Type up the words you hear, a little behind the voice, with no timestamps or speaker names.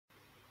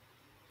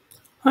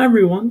Hi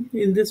everyone,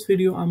 in this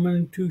video I'm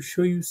going to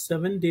show you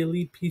 7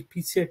 daily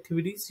PPC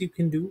activities you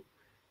can do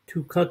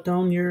to cut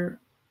down your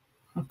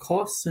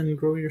costs and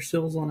grow your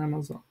sales on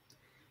Amazon.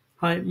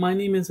 Hi, my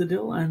name is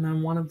Adil and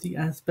I'm one of the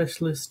ad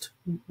specialists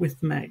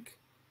with Mag.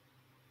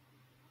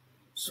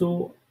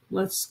 So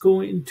let's go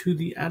into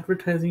the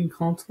advertising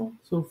console.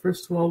 So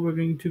first of all we're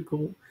going to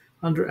go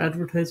under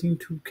advertising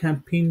to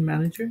campaign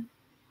manager.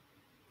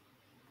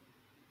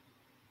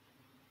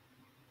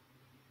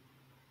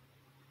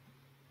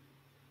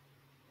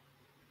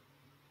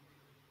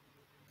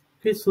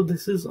 Okay, so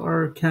this is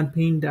our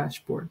campaign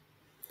dashboard.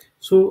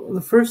 So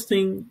the first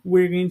thing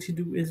we're going to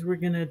do is we're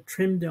going to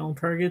trim down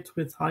targets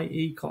with high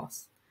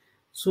ACoS.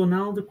 So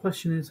now the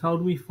question is, how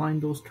do we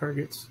find those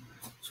targets?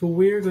 So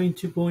we're going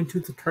to go into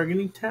the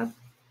targeting tab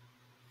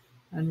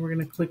and we're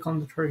going to click on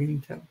the targeting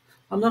tab.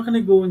 I'm not going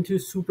to go into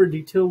super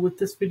detail with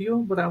this video,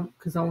 but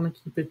because I want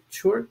to keep it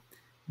short.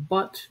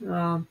 But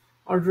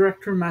our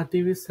director Matt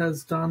Davis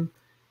has done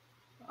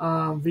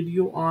a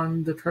video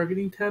on the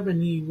targeting tab,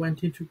 and he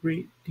went into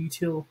great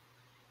detail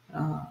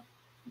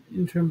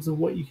in terms of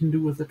what you can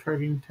do with the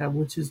targeting tab,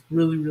 which is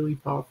really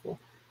powerful.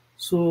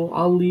 So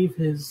I'll leave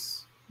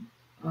his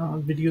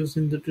videos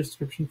in the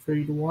description for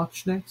you to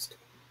watch next.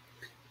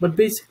 But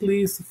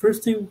basically, the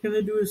first thing we're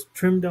going to do is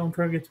trim down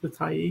targets with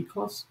high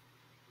ACoS.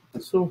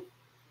 So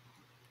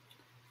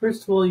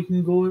first of all, you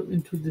can go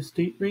into this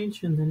date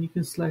range and then you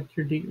can select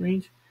your date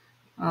range.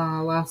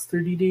 Last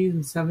 30 days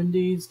and 7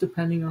 days,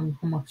 depending on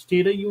how much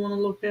data you want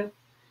to look at.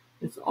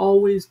 It's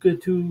always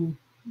good to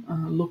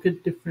look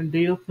at different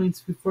data points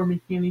before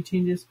making any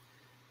changes.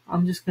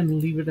 I'm just going to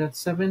leave it at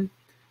 7.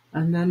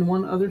 And then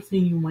one other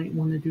thing you might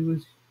want to do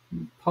is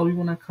you probably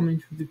want to come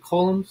into the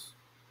columns,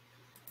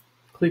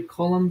 click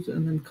columns,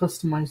 and then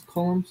customize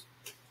columns.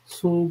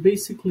 So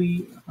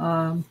basically,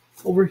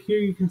 over here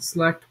you can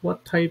select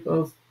what type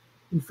of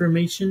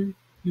information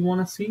you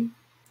want to see.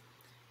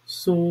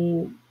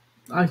 So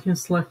I can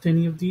select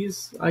any of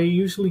these. I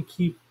usually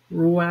keep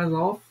ROAS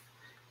off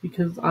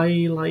because I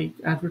like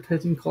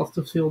advertising cost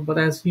of sale. But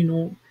as you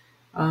know,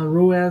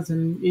 ROAS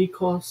and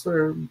ACoS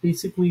are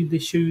basically, they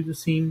show you the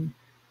same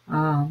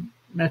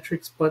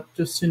metrics, but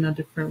just in a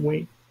different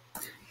way.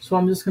 So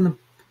I'm just going to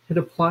hit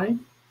apply.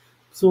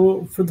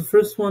 So for the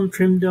first one,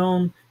 trim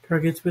down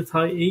targets with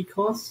high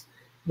ACoS,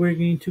 we're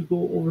going to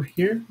go over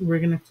here. We're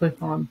going to click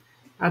on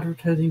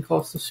advertising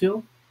cost of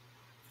sale.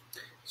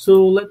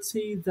 So let's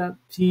say that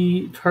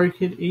the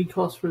target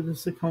ACoS for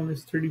this account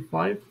is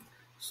 35.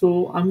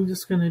 So I'm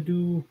just going to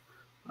do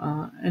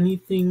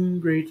anything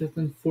greater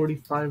than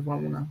 45. I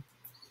want to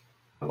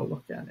have a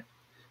look at it.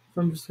 So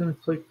I'm just going to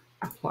click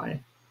apply.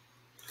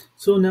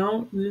 So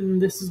now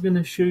this is going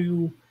to show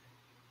you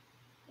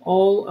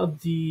all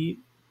of the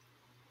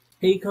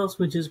ACoS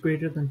which is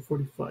greater than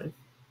 45.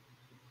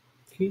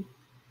 Okay.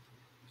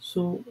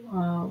 So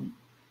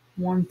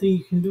one thing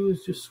you can do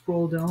is just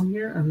scroll down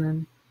here and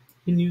then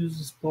you can use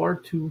this bar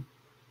to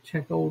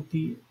check out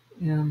the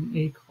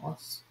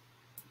ACoS.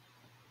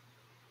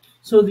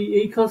 So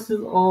the ACoS is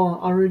all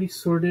already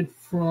sorted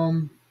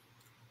from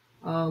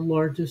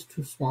largest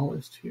to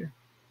smallest here.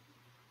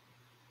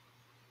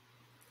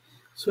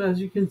 So as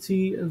you can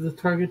see, the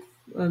target,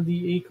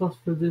 the ACoS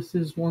for this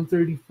is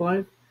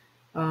 135,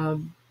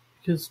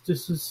 because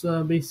this is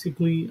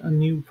basically a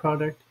new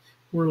product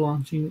we're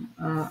launching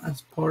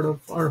as part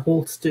of our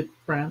HoldStit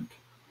brand.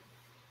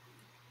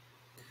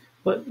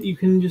 But you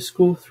can just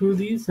go through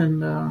these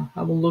and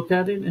have a look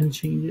at it and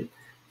change it.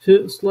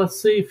 So let's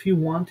say if you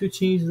want to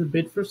change the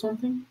bid for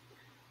something,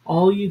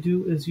 all you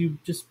do is you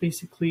just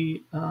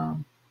basically,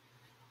 I'm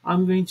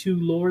going to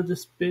lower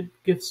this bid,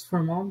 gifts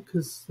for mom,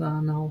 because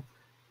now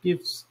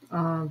gifts,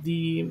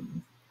 the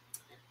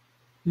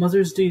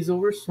Mother's Day is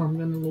over, so I'm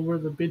going to lower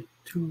the bid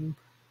to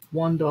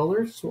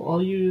 $1. So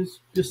all you do is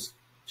just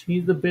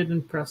change the bid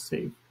and press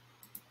save.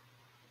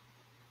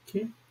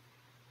 Okay,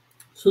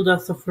 so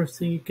that's the first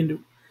thing you can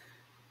do.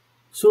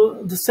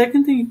 So the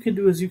second thing you can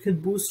do is you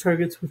can boost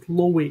targets with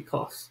low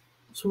ACoS.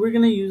 So we're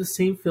going to use the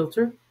same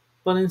filter,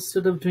 but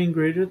instead of doing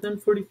greater than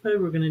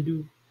 45, we're going to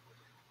do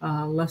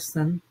less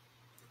than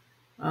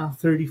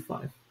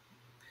 35.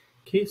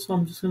 Okay, so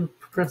I'm just going to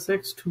press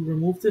X to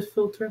remove this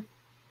filter.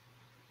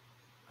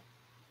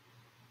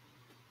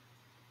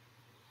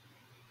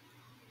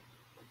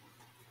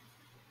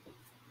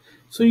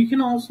 So you can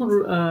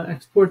also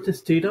export this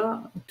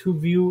data to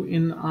view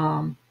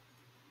in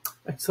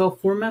Excel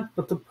format,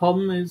 but the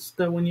problem is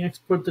that when you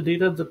export the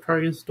data, the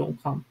targets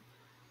don't come.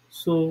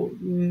 So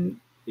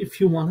if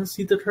you want to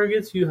see the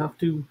targets, you have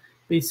to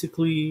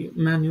basically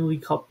manually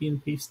copy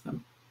and paste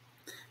them.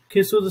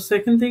 Okay, so the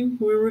second thing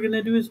we were going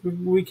to do is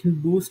we can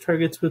boost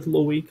targets with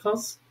low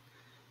ACoS.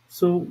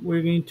 So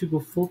we're going to go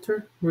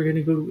filter, we're going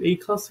to go to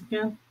ACoS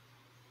again.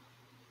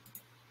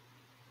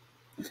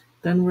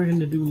 Then we're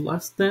going to do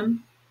less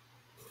than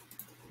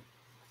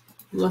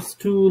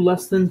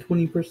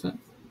 20%.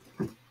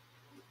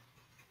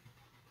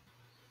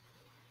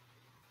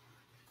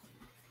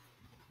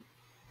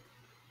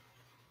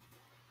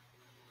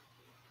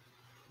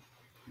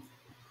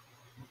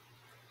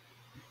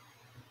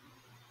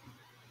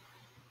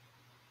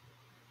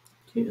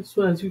 Okay,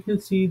 so as you can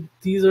see,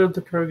 these are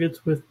the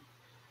targets with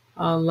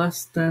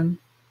less than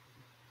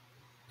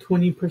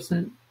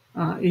 20%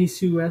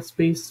 ACUS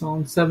based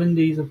on 7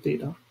 days of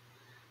data.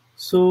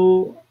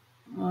 So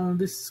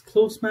this is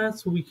close math,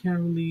 so we can't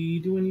really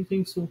do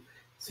anything. So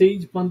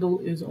Sage bundle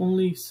is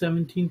only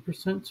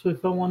 17%. So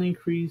if I want to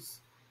increase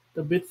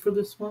the bid for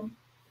this one,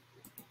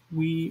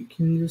 we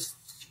can just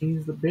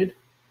change the bid.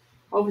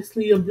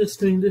 Obviously, I'm just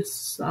doing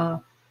this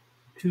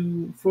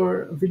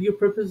for video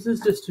purposes,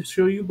 just to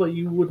show you, but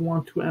you would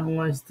want to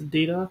analyze the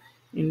data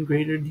in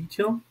greater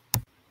detail.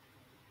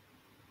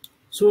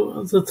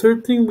 So the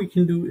third thing we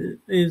can do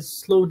is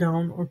slow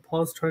down or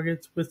pause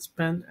targets with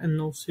spend and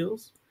no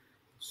sales.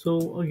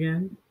 So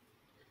again,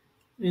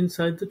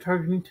 inside the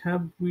targeting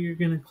tab, we're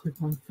going to click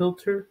on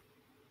filter,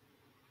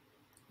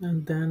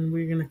 and then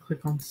we're going to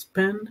click on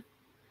spend.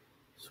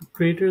 So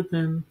greater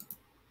than.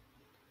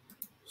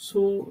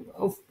 So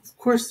of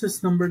course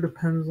this number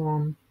depends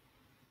on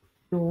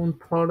your own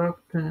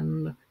product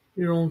and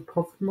your own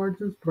profit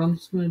margins, but I'm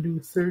just going to do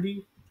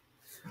 30.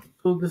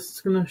 So this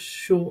is going to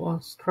show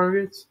us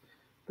targets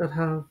that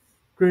have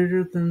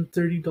greater than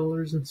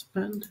 $30 in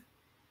spend.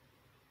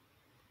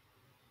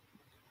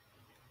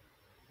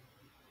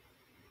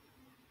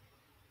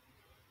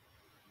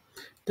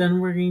 Then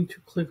we're going to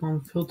click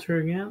on filter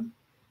again,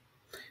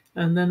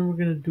 and then we're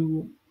going to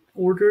do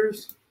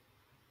orders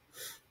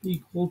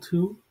equal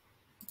to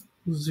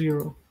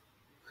 0.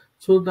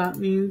 So that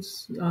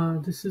means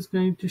this is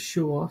going to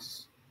show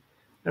us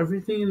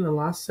everything in the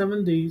last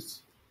 7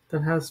 days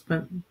that has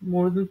spent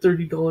more than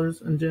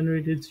 $30 and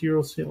generated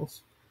 0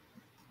 sales.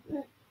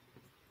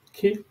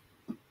 Okay.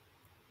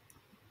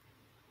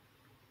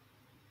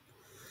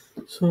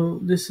 So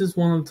this is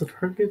one of the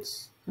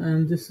targets,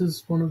 and this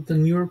is one of the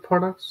newer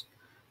products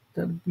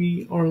that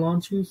we are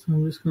launching. So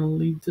I'm just going to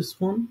leave this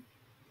one.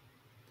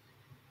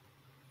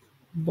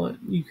 But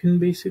you can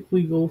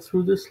basically go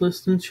through this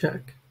list and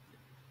check.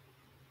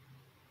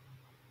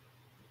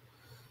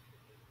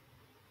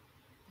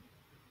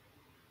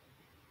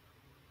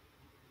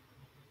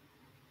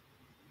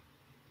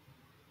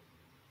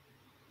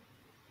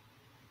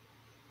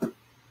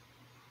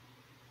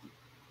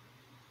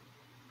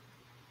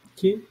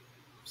 Okay,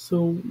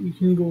 so you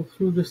can go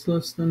through this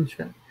list and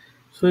check.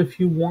 So if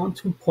you want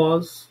to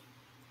pause,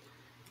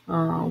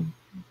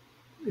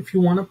 if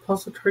you want to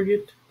pause a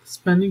target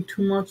spending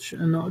too much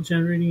and not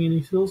generating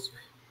any sales,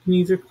 you can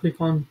either click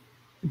on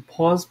the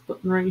pause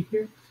button right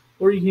here,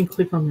 or you can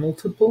click on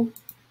multiple,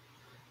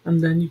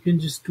 and then you can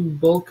just do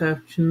bulk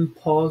action,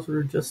 pause, or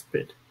adjust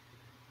bid.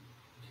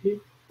 Okay,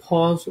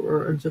 pause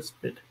or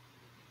adjust bid.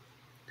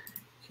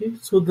 Okay,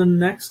 so the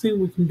next thing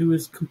we can do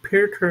is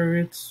compare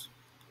targets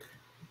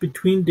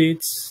between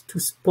dates to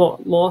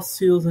spot lost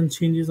sales and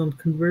changes on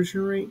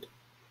conversion rate.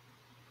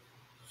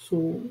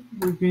 So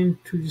we're going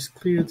to just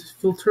clear this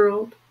filter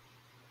out.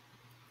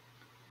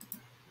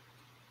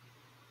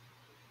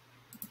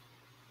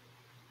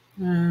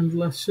 And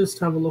let's just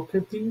have a look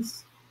at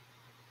these.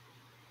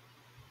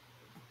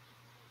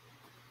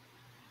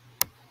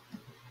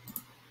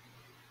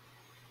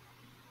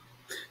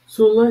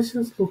 So let's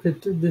just look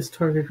at this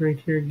target right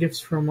here, gifts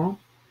from mom.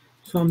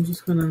 So I'm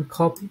just going to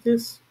copy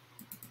this,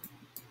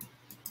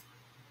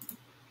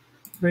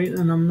 right,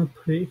 and I'm going to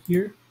put it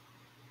here.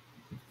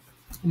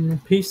 I'm going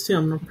to paste it,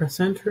 I'm going to press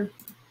enter.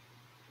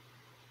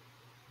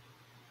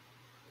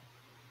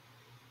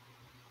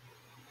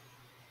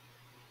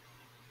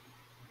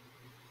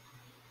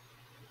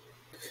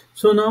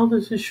 So now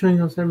this is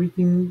showing us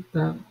everything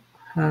that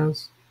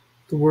has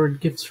the word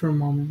gifts from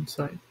mom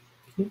inside.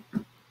 Okay.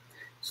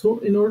 So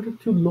in order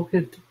to look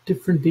at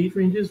different date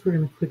ranges, we're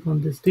going to click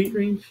on this date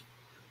range.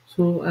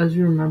 So as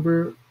you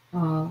remember,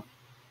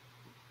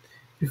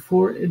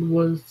 before it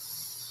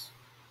was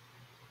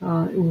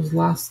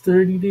last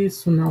 30 days.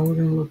 So now we're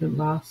going to look at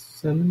last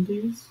 7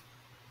 days.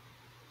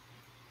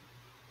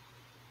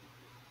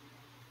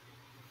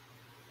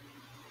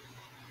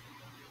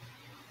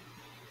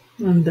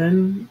 And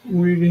then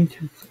we're going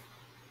to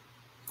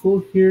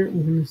go here.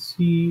 We're going to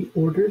see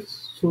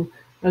orders. So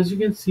as you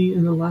can see,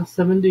 in the last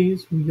 7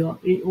 days, we got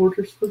 8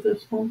 orders for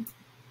this one.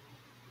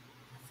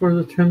 For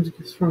the terms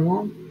gifts from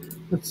mom,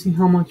 let's see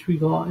how much we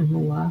got in the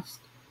last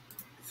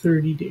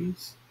 30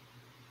 days.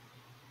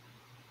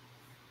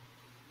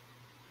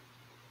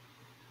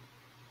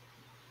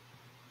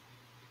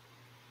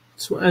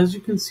 So as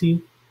you can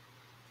see,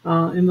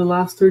 in the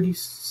last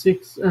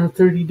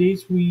 30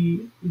 days,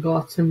 we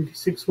got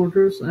 76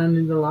 orders, and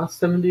in the last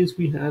 7 days,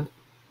 we had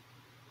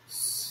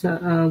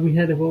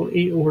about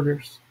 8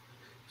 orders.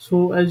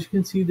 So as you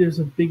can see, there's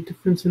a big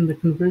difference in the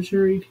conversion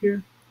rate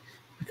here,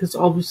 because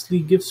obviously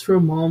gifts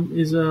from mom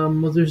is a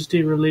Mother's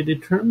Day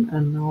related term,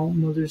 and now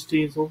Mother's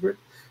Day is over.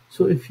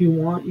 So if you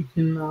want, you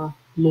can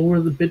lower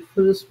the bid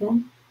for this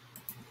one.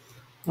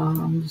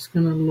 I'm just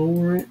going to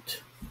lower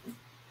it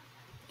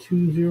to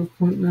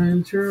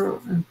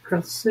 0.90 and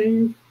press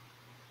save.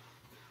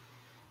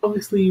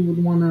 Obviously, you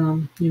would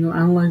want to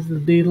analyze the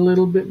data a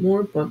little bit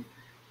more, but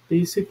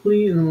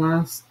basically in the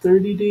last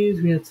 30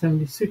 days we had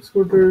 76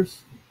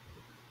 orders,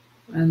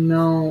 And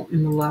now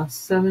in the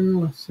last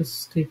 7, let's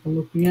just take a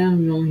look again.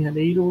 We only had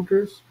 8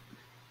 orders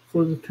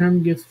for the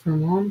term gift for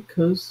mom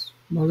because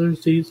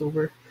Mother's Day is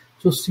over.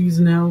 So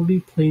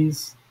seasonality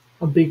plays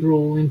a big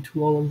role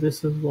into all of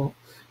this as well.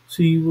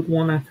 So you would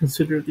want to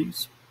consider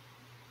these.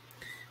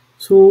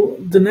 So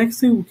the next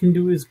thing we can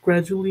do is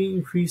gradually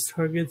increase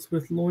targets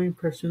with low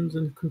impressions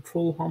and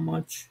control how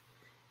much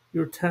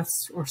your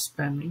tests are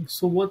spending.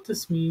 So what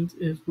this means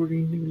is we're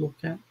going to look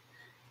at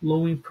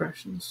low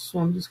impressions. So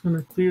I'm just going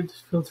to clear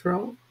this filter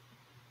out.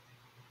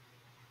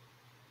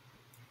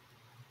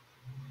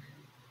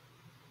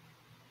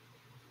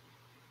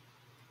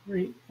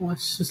 Right,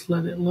 let's just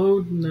let it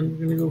load, and then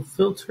we're going to go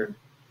filter,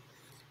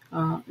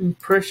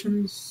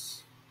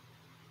 impressions.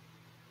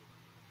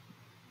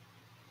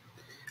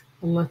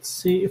 Let's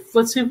say if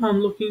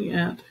I'm looking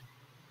at,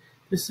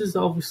 this is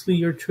obviously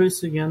your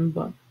choice again,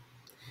 but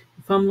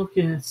if I'm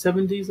looking at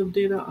 7 days of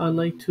data, I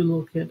like to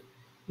look at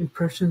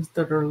impressions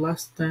that are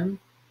less than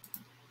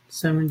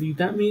 70.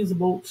 That means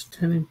about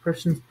 10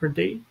 impressions per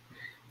day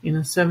in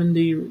a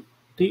 7-day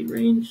date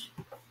range.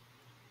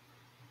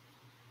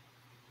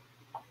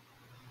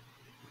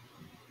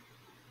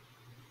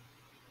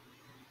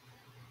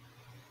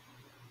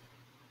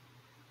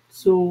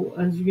 So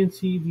as you can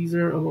see, these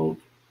are about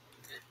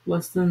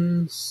less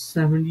than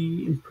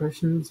 70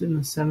 impressions in a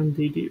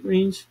 7-day date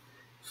range.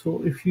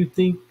 So if you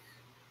think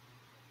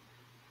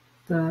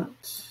that,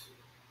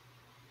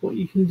 what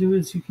you can do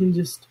is you can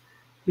just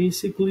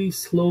basically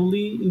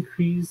slowly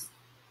increase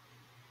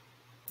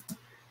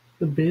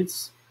the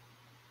bits.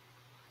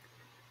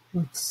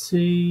 Let's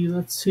say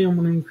I'm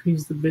going to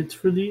increase the bits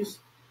for these.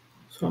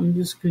 So I'm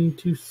just going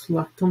to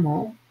select them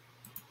all.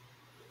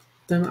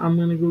 Then I'm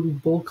going to go to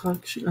bulk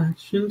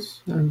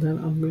actions, and then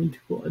I'm going to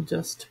go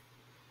adjust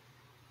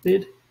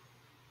bid.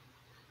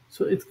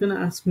 So it's going to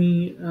ask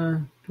me,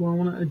 do I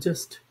want to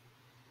adjust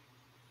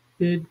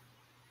bid?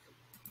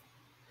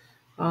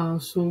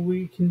 So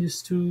we can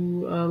just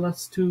do,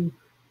 let's do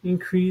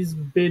increase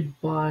bid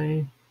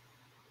by,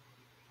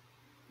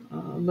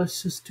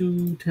 let's just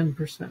do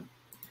 10%.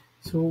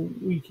 So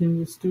we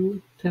can just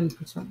do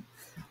 10%.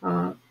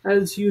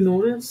 As you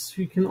notice,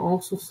 you can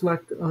also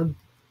select a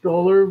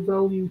dollar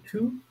value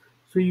too.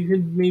 So you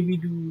can maybe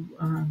do,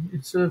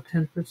 instead of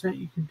 10%,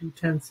 you can do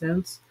 10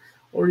 cents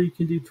or you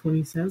can do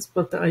 20 cents.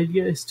 But the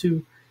idea is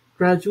to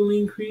gradually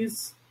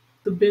increase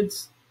the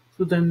bids.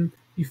 So then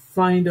you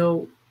find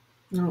out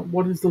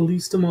what is the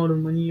least amount of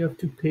money you have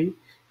to pay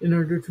in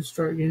order to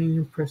start getting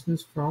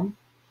impressions from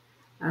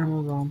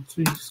Amazon.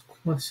 So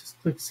let's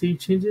just click Save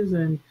Changes,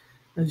 and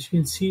as you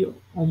can see,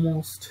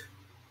 almost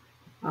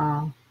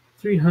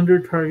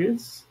 300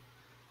 targets.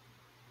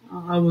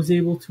 I was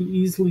able to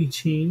easily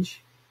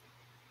change,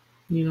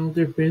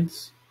 their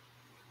bids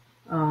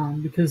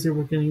because they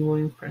were getting low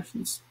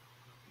impressions.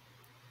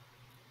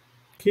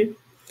 Okay.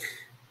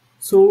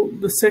 So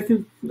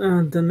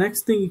the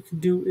next thing you can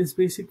do is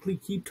basically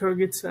keep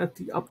targets at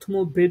the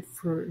optimal bid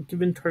for a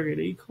given target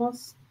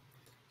ACoS.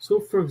 So,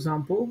 for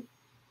example,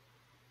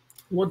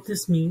 what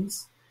this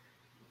means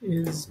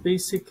is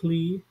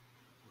basically,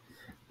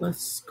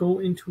 let's go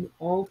into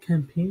all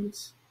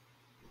campaigns.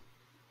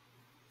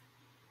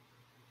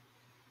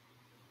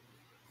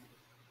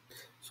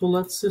 So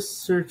let's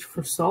just search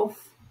for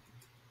self.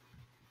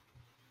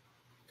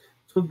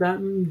 So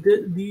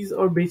these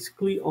are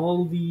basically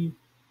all the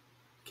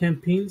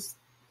campaigns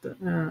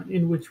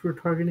in which we're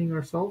targeting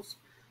ourselves.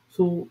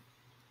 So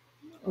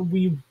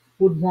we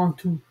would want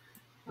to,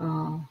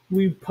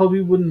 we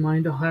probably wouldn't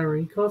mind a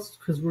higher ACoS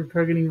because we're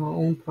targeting our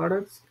own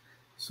products.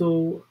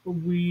 So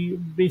we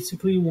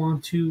basically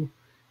want to,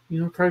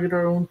 target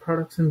our own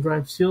products and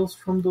drive sales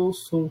from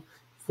those. So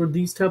for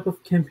these type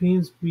of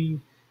campaigns,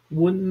 we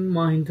wouldn't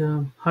mind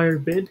a higher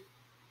bid,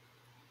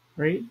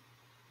 right?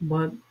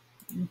 But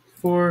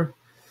for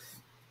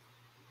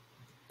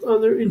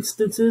other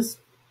instances,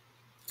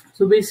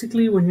 so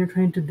basically when you're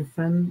trying to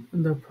defend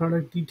the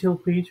product detail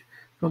page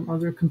from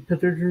other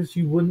competitors,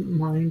 you wouldn't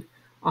mind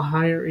a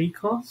higher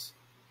ACoS,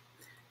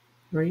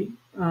 right?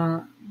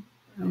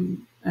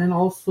 And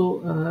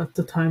also at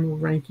the time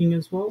of ranking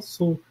as well.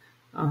 So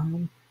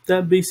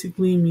that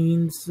basically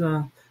means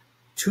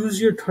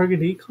choose your target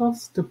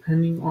ACoS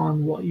depending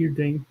on what you're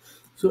doing.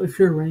 So if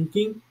you're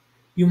ranking,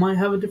 you might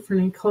have a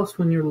different ACoS.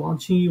 When you're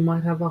launching, you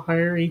might have a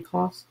higher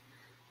ACoS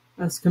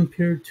as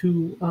compared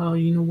to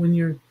when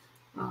your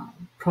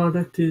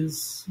product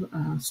is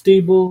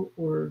stable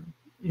or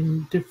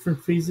in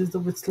different phases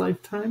of its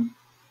lifetime,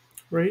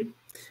 right?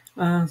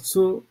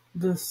 So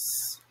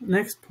this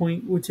next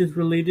point, which is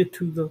related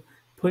to the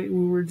point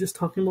we were just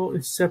talking about,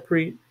 is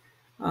separate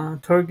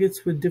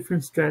targets with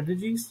different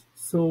strategies.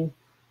 So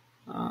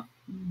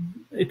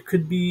it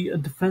could be a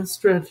defense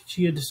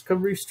strategy, a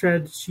discovery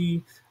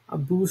strategy, a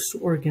boost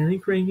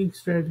organic ranking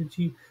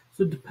strategy.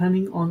 So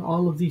depending on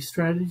all of these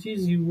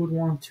strategies, you would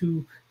want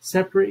to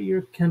separate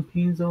your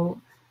campaigns out,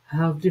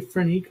 have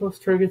different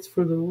ACoS targets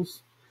for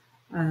those.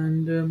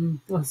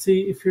 And let's say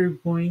if you're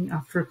going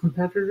after a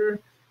competitor,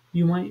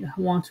 you might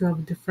want to have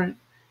a different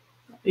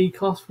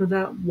ACoS for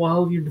that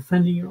while you're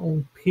defending your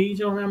own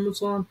page on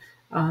Amazon.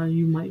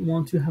 You might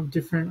want to have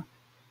different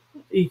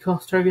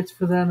ACOS targets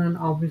for that, and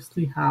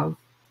obviously have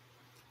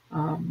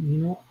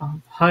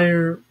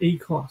higher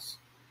ACOS.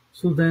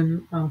 So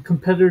then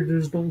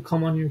competitors don't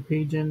come on your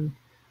page and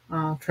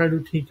try to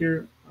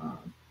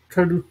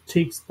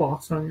take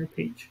spots on your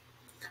page.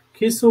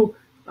 Okay, so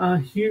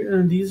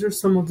here these are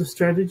some of the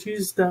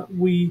strategies that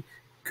we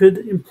could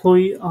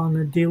employ on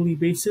a daily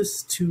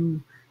basis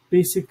to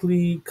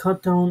basically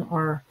cut down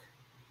our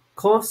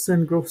costs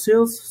and grow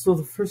sales. So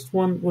the first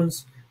one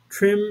was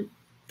trim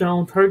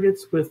down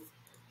targets with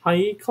high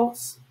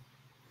ACOS.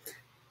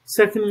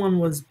 Second one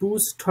was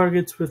boost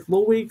targets with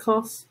low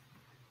ACOS.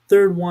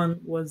 Third one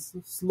was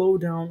slow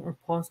down or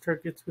pause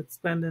targets with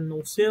spend and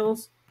no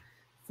sales.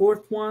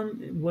 Fourth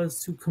one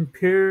was to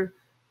compare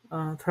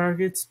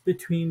targets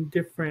between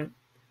different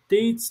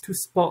dates to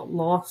spot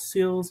lost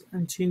sales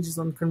and changes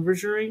on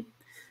conversion rate.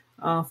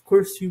 Of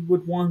course, you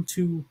would want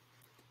to,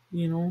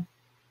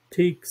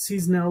 take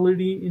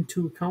seasonality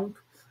into account,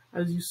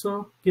 as you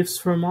saw, gifts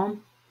for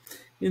mom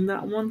in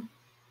that one.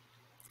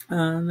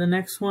 The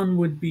next one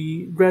would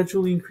be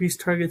gradually increase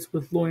targets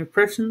with low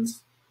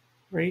impressions,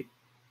 right?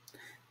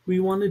 We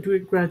want to do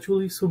it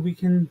gradually so we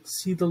can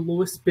see the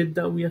lowest bid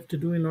that we have to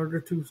do in order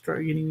to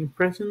start getting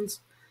impressions,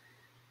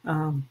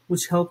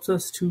 which helps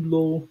us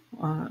to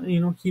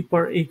keep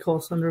our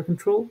ACOS under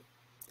control.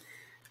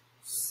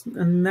 And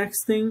the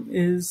next thing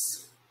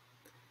is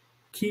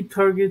keep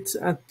targets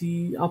at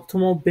the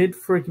optimal bid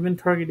for a given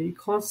target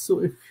ACOS. So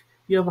if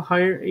you have a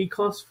higher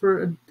ACOS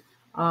for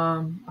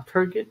a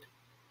target,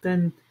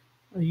 then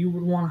you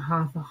would want to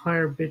have a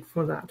higher bid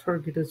for that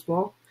target as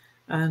well.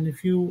 And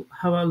if you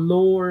have a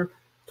lower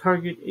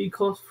target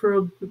ACOS for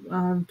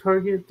a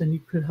target, then you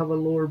could have a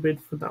lower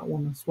bid for that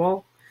one as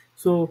well.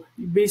 So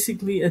you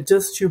basically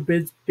adjust your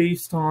bids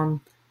based on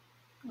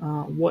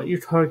what your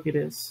target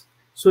is.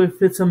 So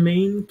if it's a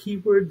main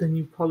keyword, then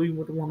you probably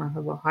would want to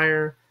have a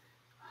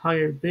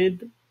higher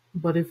bid.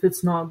 But if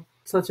it's not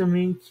such a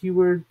main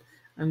keyword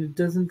and it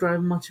doesn't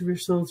drive much of your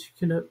sales, you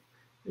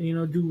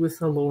can do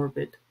with a lower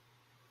bid.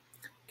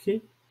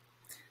 Okay.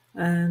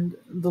 And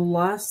the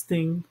last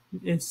thing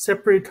is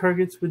separate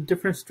targets with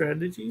different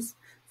strategies.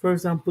 For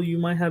example, you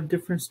might have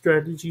different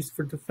strategies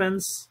for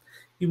defense.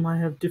 You might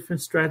have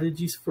different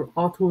strategies for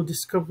auto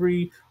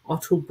discovery,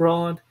 auto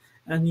broad,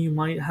 and you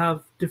might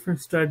have different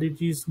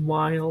strategies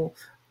while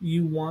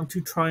you want to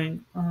try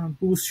and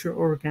boost your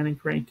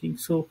organic ranking.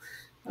 So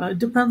it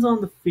depends on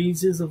the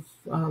phases of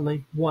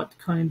like what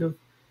kind of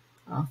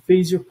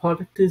phase your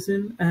product is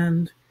in.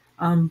 And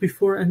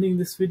before ending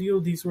this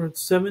video, these were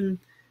 7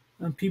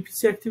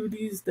 PPC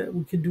activities that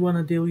we can do on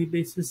a daily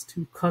basis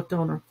to cut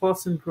down our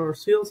costs and grow our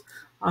sales.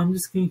 I'm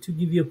just going to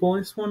give you a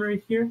bonus one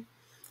right here.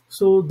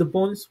 So the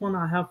bonus one,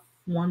 I have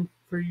one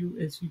for you,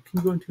 is you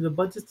can go into the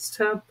budgets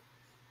tab,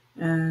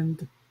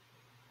 and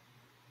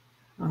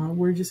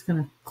we're just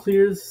going to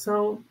clear this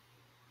out.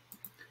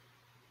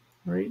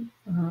 Right.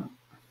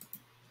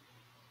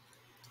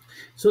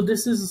 So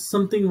this is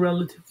something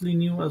relatively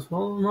new as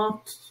well,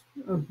 not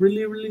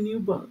really new,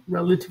 but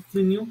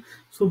relatively new.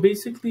 So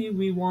basically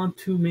we want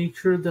to make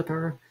sure that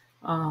our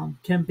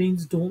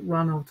campaigns don't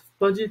run out of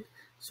budget.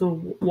 So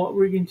what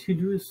we're going to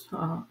do is,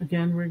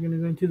 again, we're going to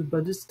go into the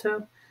budgets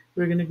tab.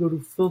 We're going to go to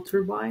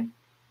filter by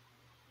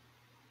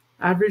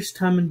average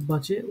time and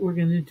budget. We're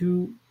going to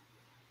do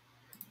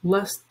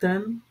less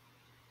than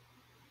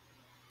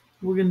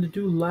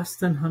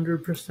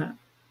 100%.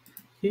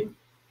 Okay,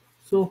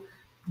 so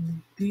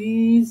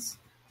these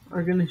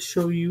are going to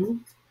show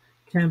you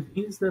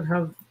campaigns that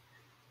have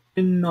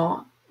been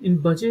not in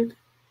budget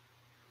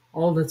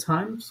all the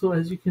time. So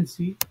as you can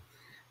see,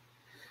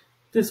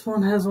 this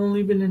one has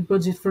only been in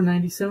budget for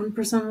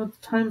 97% of the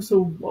time.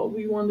 So what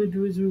we want to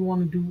do is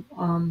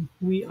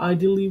we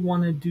ideally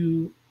want to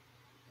do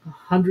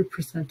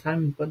 100%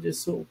 time in budget.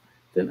 So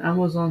then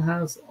Amazon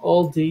has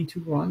all day to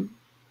run,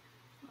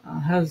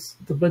 has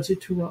the budget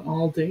to run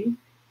all day.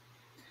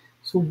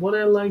 So what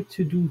I like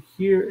to do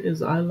here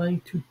is I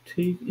like to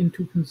take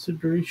into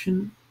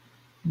consideration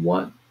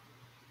what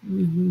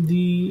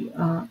the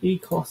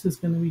ACOS is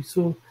going to be.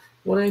 So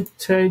what I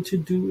try to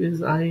do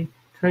is I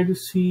try to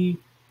see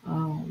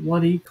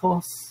what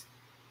ACOS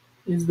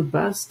is the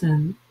best,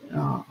 and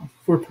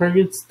for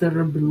targets that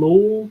are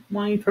below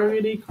my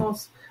target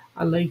ACOS,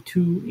 I like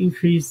to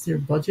increase their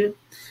budget.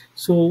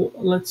 So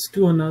let's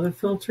do another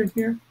filter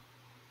here.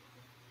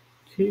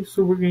 Okay,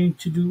 so we're going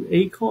to do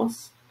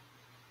ACOS.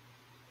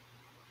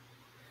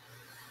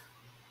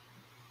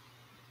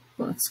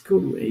 Let's go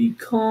to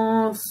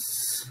ACOS.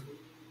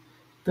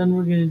 Then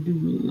we're going to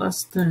do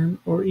less than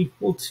or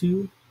equal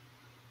to,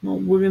 no,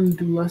 we're going to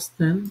do less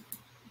than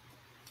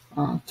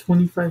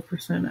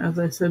 25%. As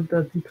I said,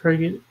 that the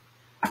target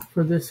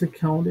for this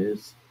account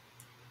is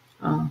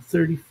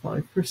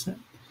 35%.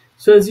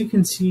 So as you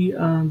can see,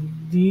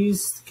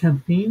 these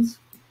campaigns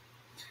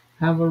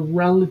have a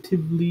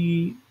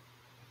relatively,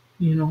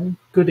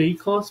 good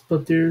ACOS,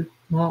 but they're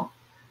not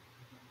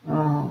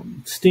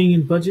staying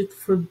in budget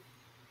for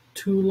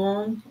too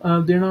long.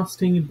 They're not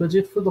staying in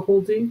budget for the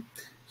whole day.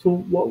 So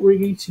what we're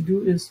going to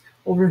do is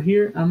over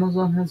here,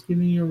 Amazon has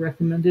given you a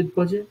recommended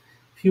budget.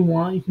 If you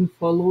want, you can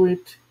follow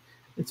it.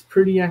 It's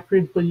pretty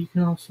accurate, but you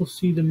can also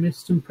see the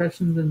missed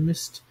impressions and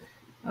missed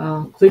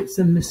clicks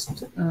and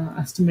missed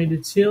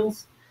estimated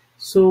sales.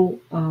 So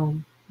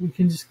we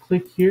can just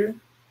click here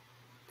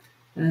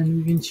and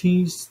we can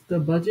change the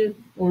budget,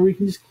 or we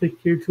can just click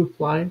here to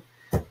apply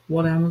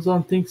what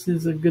Amazon thinks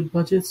is a good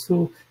budget.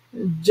 So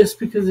just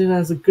because it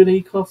has a good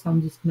ACoS,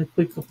 I'm just going to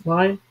click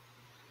apply,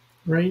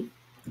 right?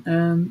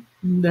 And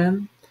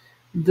then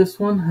this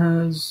one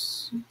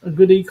has a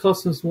good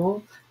ACoS as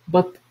well.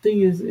 But the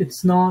thing is,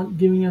 it's not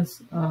giving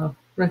us a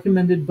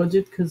recommended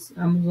budget because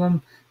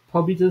Amazon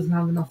probably doesn't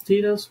have enough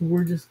data. So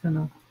we're just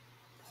gonna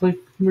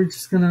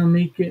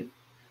make it,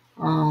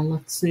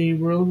 let's say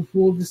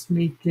we'll just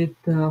make it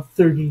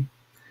 30,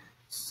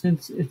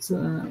 since it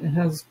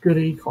has good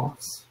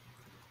ACoS.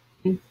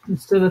 Okay?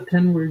 Instead of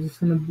 10, we're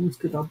just gonna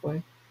boost it up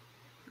by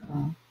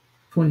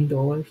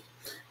 $20.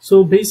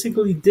 So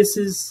basically, this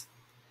is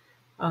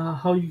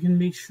how you can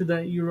make sure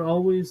that you're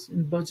always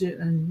in budget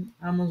and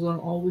Amazon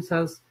always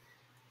has,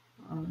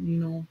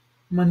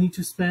 money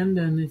to spend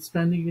and it's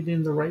spending it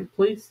in the right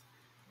place.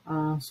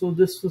 So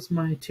this was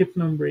my tip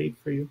number 8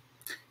 for you.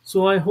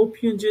 So I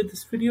hope you enjoyed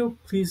this video.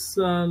 Please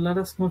let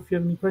us know if you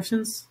have any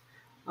questions.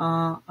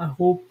 I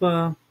hope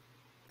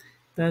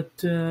that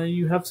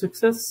you have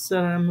success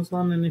at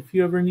Amazon, and if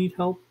you ever need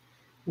help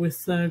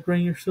with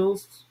growing your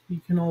sales,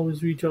 you can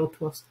always reach out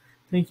to us.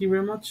 Thank you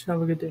very much.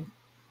 Have a good day.